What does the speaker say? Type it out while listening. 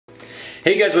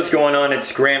Hey guys, what's going on?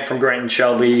 It's Grant from Grant and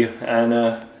Shelby, and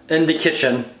in the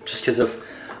kitchen, just because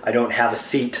I don't have a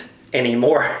seat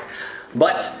anymore.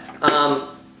 But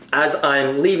as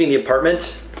I'm leaving the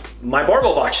apartment, my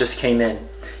barbell box just came in,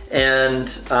 and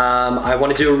I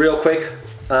want to do a real quick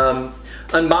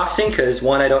unboxing because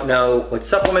one, I don't know what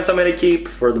supplements I'm going to keep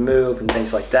for the move and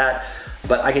things like that.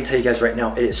 But I can tell you guys right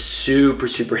now, it is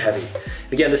super heavy.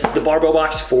 Again, this is the barbell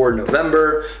box for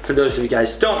November. For those of you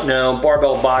guys who don't know,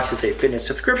 barbell box is a fitness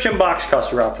subscription box,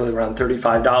 costs around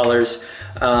 $35.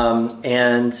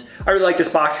 And I really like this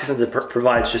box because it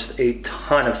provides just a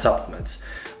ton of supplements.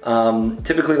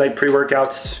 Typically like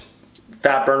pre-workouts,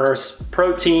 fat burners,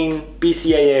 protein,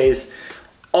 BCAAs,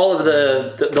 all of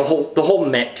the whole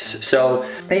mix. So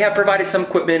they have provided some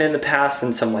equipment in the past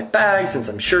and some like bags and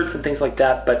some shirts and things like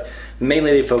that, but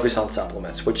mainly they focus on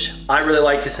supplements, which I really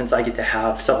like since I get to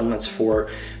have supplements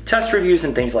for test reviews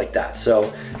and things like that.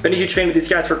 So been a huge fan of these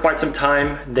guys for quite some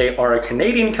time. They are a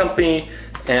Canadian company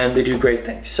and they do great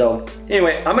things. So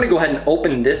anyway, I'm gonna go ahead and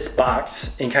open this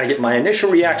box and kind of get my initial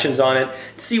reactions on it,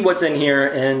 see what's in here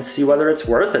and see whether it's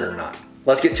worth it or not.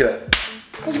 Let's get to it.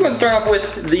 Let's go ahead and start off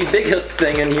with the biggest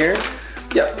thing in here.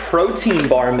 Yeah, protein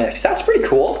bar mix. That's pretty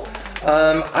cool.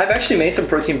 I've actually made some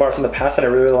protein bars in the past and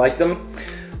I really like them.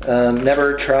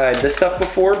 Never tried this stuff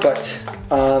before, but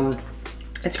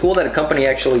it's cool that a company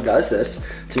actually does this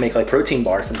to make like protein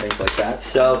bars and things like that.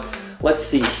 So let's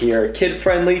see here. Kid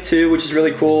friendly too, which is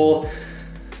really cool.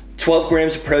 12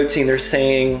 grams of protein, they're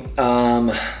saying,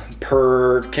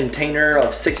 per container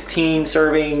of 16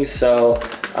 servings. So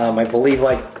I believe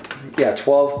like, yeah,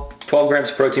 12 grams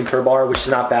of protein per bar, which is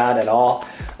not bad at all.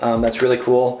 That's really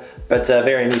cool, but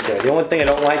very neat there. The only thing I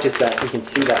don't like is that you can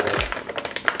see that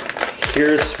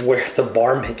here's where the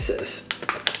bar mix is.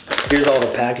 Here's all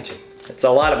the packaging. It's a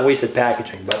lot of wasted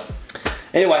packaging, but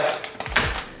anyway.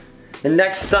 The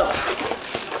next up,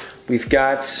 we've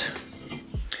got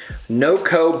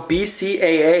NoCo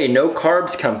BCAA, No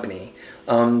Carbs Company.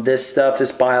 This stuff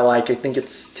is by like, I think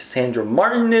it's Cassandra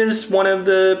Martin is one of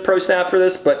the pro staff for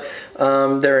this, but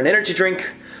they're an energy drink.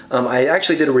 I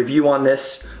actually did a review on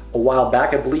this a while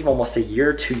back, I believe almost a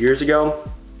year, 2 years ago.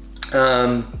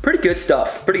 Pretty good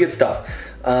stuff,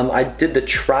 I did the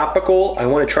tropical. I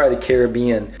want to try the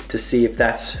Caribbean to see if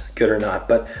that's good or not,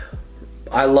 but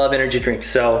I love energy drinks,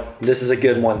 so this is a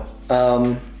good one.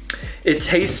 It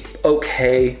tastes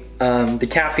okay. The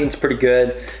caffeine's pretty good.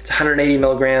 It's 180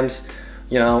 milligrams.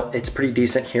 You know, it's pretty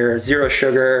decent here. Zero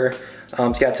sugar.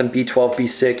 It's got some B12,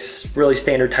 B6, really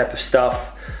standard type of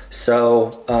stuff.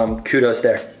 So kudos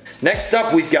there. Next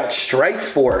up, we've got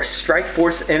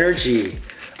Strikeforce Energy.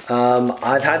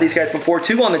 I've had these guys before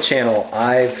too on the channel.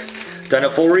 I've done a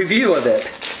full review of it.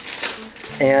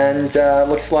 And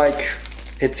looks like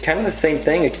it's kind of the same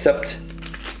thing except,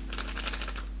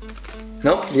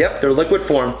 nope, yep, they're liquid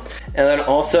form. And then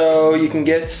also you can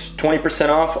get 20%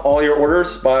 off all your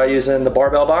orders by using the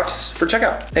barbell box for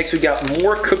checkout. Next we got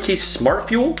more Cookie Smart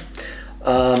Fuel.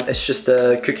 It's just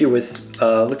a cookie with,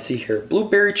 let's see here,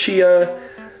 blueberry chia,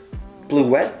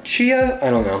 bluette chia? I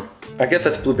don't know. I guess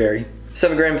that's blueberry.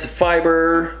 7 grams of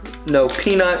fiber, no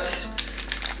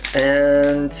peanuts,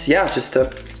 and yeah, just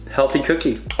a healthy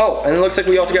cookie. Oh, and it looks like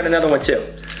we also got another one too.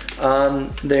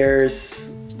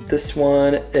 This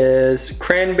one is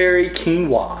cranberry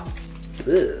quinoa. Ugh,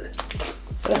 that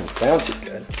doesn't sound too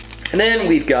good. And then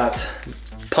we've got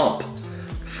Pump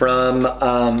from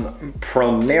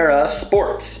Promera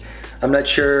Sports. I'm not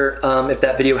sure if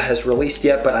that video has released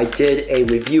yet, but I did a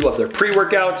review of their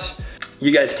pre-workout. You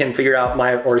guys can figure out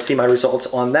or see my results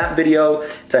on that video.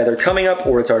 It's either coming up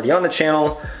or it's already on the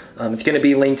channel. It's gonna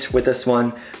be linked with this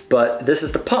one, but this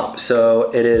is the Pump.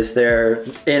 So it is their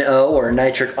NO or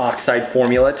nitric oxide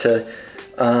formula to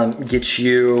get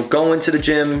you going to the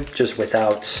gym just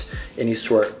without any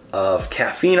sort of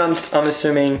caffeine, I'm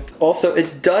assuming. Also,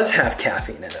 it does have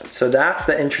caffeine in it, so that's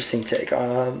the interesting take.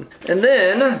 And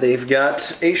then they've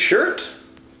got a shirt.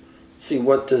 Let's see,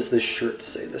 what does this shirt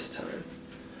say this time?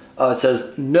 It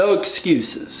says no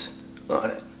excuses on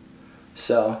it.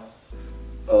 So,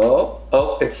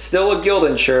 oh, it's still a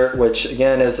Gildan shirt, which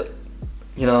again is,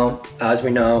 you know, as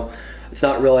we know, it's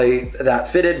not really that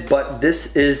fitted, but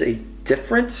this is a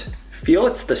different feel.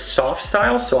 It's the soft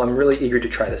style, so I'm really eager to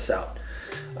try this out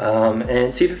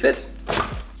and see if it fits.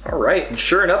 All right, and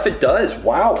sure enough, it does.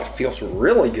 Wow, it feels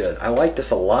really good. I like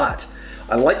this a lot.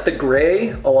 I like the gray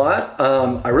a lot.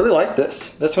 I really like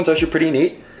this. This one's actually pretty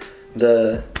neat.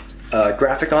 The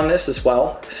graphic on this as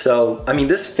well. So, I mean,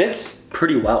 this fits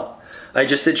pretty well. I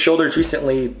just did shoulders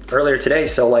recently, earlier today,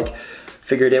 so like,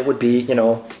 figured it would be, you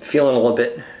know, feeling a little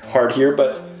bit hard here,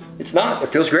 but it's not. It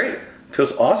feels great. It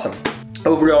feels awesome.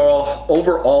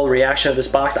 overall reaction of this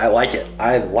box, I like it.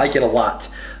 I like it a lot.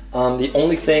 The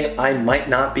only thing I might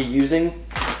not be using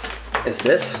is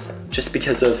this, just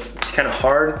because of it's kind of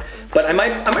hard. But I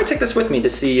might take this with me to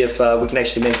see if we can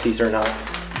actually make these or not,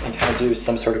 and kind of do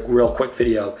some sort of real quick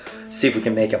video, see if we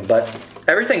can make them. But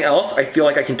everything else I feel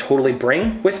like I can totally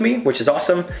bring with me, which is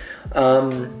awesome.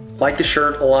 Like the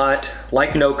shirt a lot,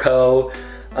 like NoCo.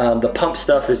 The pump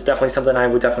stuff is definitely something I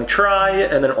would definitely try,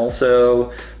 and then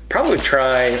also probably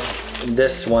try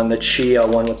this one, the chia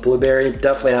one with blueberry.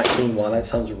 Definitely not quinoa. That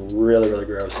sounds really, really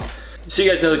gross. So you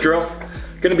guys know the drill.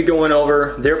 Gonna be going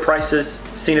over their prices,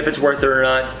 seeing if it's worth it or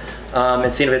not,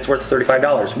 and seeing if it's worth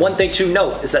 $35. One thing to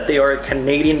note is that they are a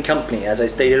Canadian company, as I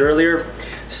stated earlier.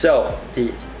 So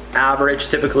the average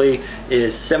typically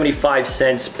is 75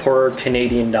 cents per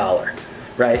Canadian dollar,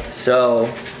 right? So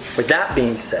with that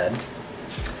being said,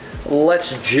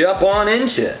 let's jump on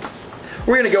into it.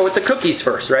 We're gonna go with the cookies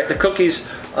first, right? The cookies,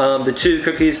 the two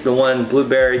cookies, the one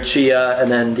blueberry chia,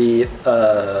 and then the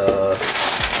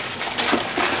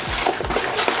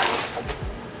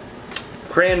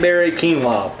cranberry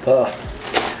quinoa.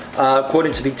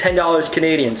 Quoted to be $10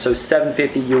 Canadian, so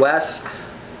 $7.50 US.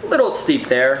 A little steep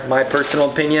there, my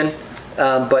personal opinion.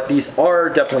 But these are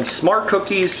definitely smart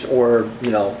cookies, or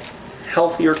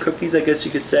healthier cookies, I guess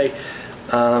you could say.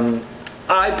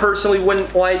 I personally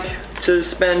wouldn't like to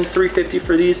spend $3.50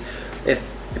 for these.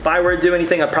 If I were to do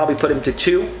anything, I'd probably put them to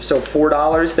 $2, so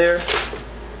 $4 there.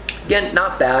 Again,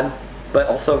 not bad, but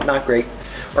also not great.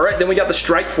 All right, then we got the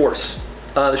Strike Force.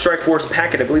 The Strike Force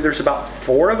packet, I believe there's about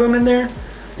 4 of them in there.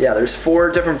 Yeah, there's 4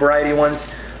 different variety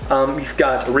ones. You've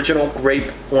got original,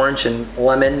 grape, orange, and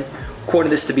lemon.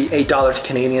 Quoting this to be $8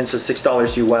 Canadian, so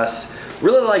 $6 US.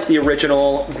 Really like the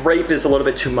original. Grape is a little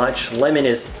bit too much. Lemon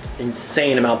is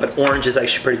insane amount, but orange is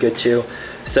actually pretty good too.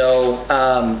 So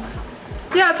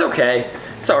yeah, it's okay.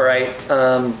 It's all right.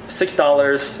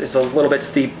 $6 is a little bit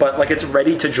steep, but like it's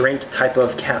ready to drink type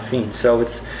of caffeine. So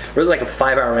it's really like a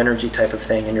 5-hour energy type of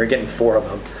thing, and you're getting 4 of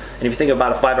them. And if you think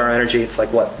about a 5-hour energy, it's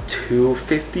like what,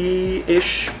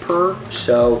 $2.50-ish per.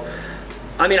 So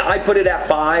I mean, I put it at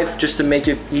 5 just to make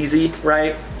it easy,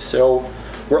 right? So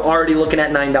we're already looking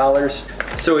at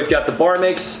 $9. So we've got the bar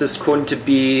mix. This is going to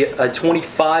be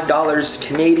 $25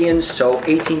 Canadian, so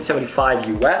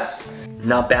 $18.75 US.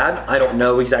 Not bad. I don't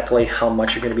know exactly how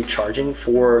much you're going to be charging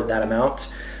for that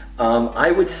amount.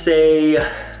 I would say,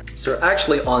 so they're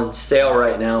actually on sale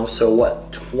right now. So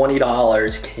what,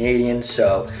 $20 Canadian,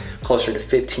 so closer to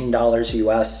 $15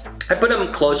 US. I put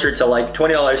them closer to like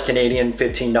 $20 Canadian,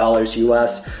 $15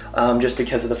 US, just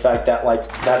because of the fact that like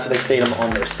that's what they state them on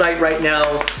their site right now.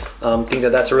 I think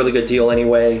that that's a really good deal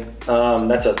anyway.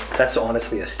 That's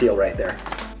honestly a steal right there.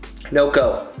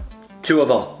 NoCo, 2 of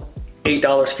them,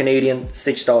 $8 Canadian,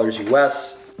 $6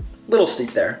 US. Little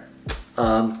steep there.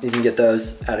 You can get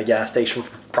those at a gas station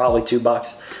for probably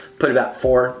 $2. Put it at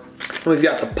 4. We've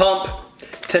got the pump,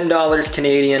 $10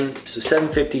 Canadian, so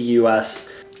 $7.50 US.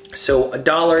 So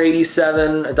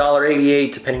 $1.87,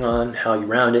 $1.88, depending on how you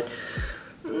round it.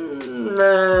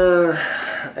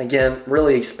 Again,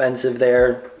 really expensive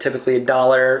there. Typically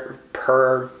 $1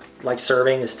 per like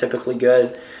serving is typically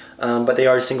good, but they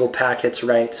are single packets,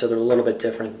 right? So they're a little bit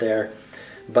different there.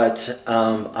 But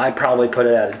I probably put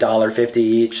it at $1.50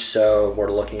 each, so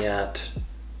we're looking at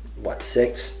what,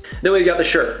 6? Then we've got the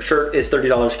shirt. Shirt is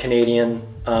 $30 Canadian,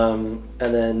 and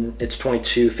then it's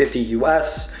 $22.50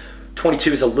 US.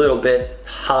 22 is a little bit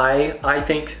high, I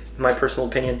think, in my personal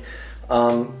opinion.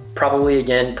 Probably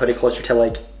again, put it closer to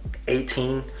like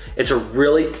 18. It's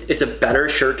a better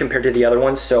shirt compared to the other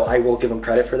ones, so I will give them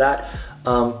credit for that.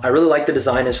 I really like the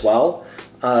design as well.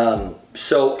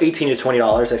 So $18 to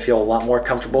 $20, I feel a lot more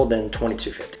comfortable than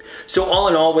 $22.50. So all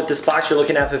in all, with this box, you're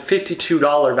looking at a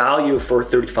 $52 value for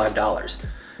 $35.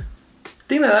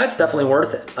 I think that that's definitely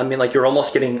worth it. I mean, like you're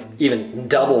almost getting even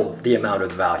double the amount of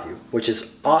the value, which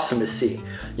is awesome to see.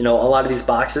 A lot of these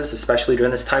boxes, especially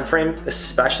during this time frame,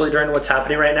 especially during what's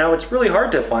happening right now, it's really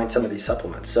hard to find some of these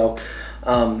supplements. So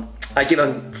I give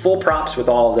them full props with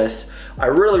all of this. I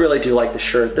really, really do like the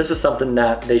shirt. This is something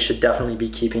that they should definitely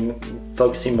be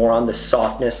focusing more on the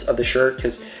softness of the shirt,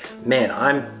 because man,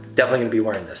 I'm definitely gonna be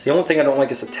wearing this. The only thing I don't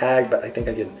like is the tag, but I think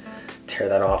I can tear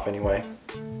that off anyway.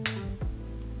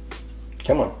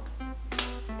 Come on.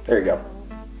 There you go.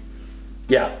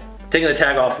 Yeah, taking the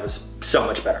tag off was so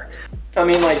much better. I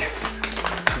mean, like,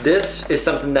 this is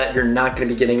something that you're not gonna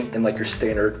be getting in like your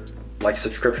standard like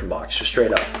subscription box, just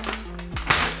straight up.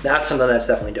 That's something that's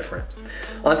definitely different.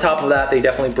 On top of that, they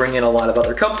definitely bring in a lot of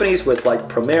other companies with like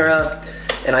Promera,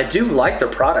 and I do like their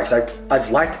products.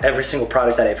 I've liked every single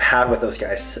product that I've had with those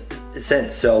guys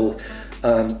since. So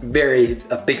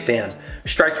a big fan.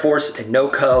 Strike Force and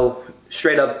No-Co,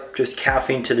 straight up just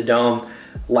caffeine to the dome.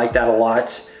 Like that a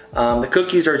lot. The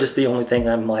cookies are just the only thing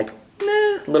I'm like,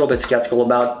 a little bit skeptical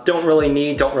about. Don't really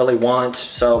need, don't really want.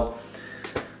 So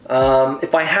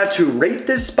if I had to rate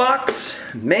this box,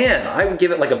 man, I would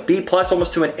give it like a B+,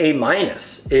 almost to an A-.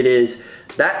 It is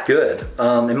that good,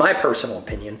 in my personal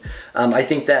opinion. I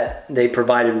think that they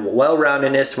provided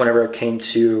well-roundedness whenever it came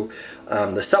to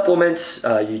the supplements.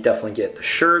 You definitely get the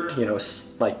shirt, you know,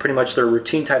 like pretty much their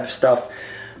routine type of stuff.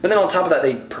 But then on top of that,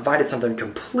 they provided something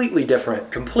completely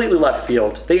different, completely left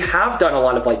field. They have done a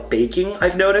lot of like baking,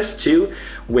 I've noticed too,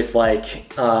 with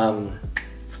like,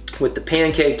 with the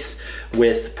pancakes,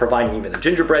 with providing even the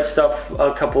gingerbread stuff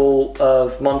a couple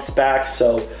of months back.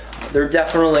 So they're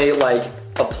definitely like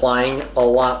applying a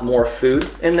lot more food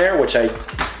in there, which I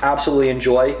absolutely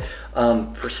enjoy,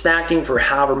 for snacking, for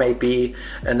however it may be.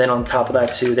 And then on top of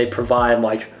that too, they provide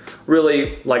like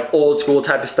really like old school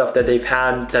type of stuff that they've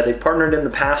partnered in the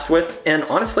past with, and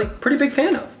honestly, pretty big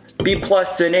fan of. B+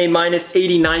 to an A-,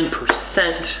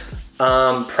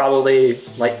 89%, probably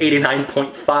like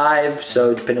 89.5,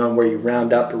 so depending on where you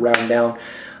round up or round down.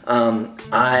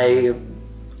 I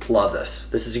love this.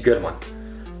 This is a good one.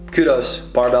 Kudos,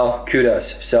 Barbell,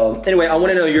 kudos. So anyway, I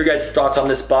wanna know your guys' thoughts on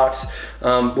this box.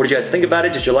 What did you guys think about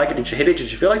it? Did you like it? Did you hate it? Did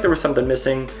you feel like there was something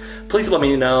missing? Please let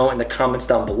me know in the comments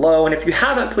down below. And if you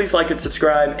haven't, please like and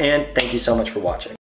subscribe, and thank you so much for watching.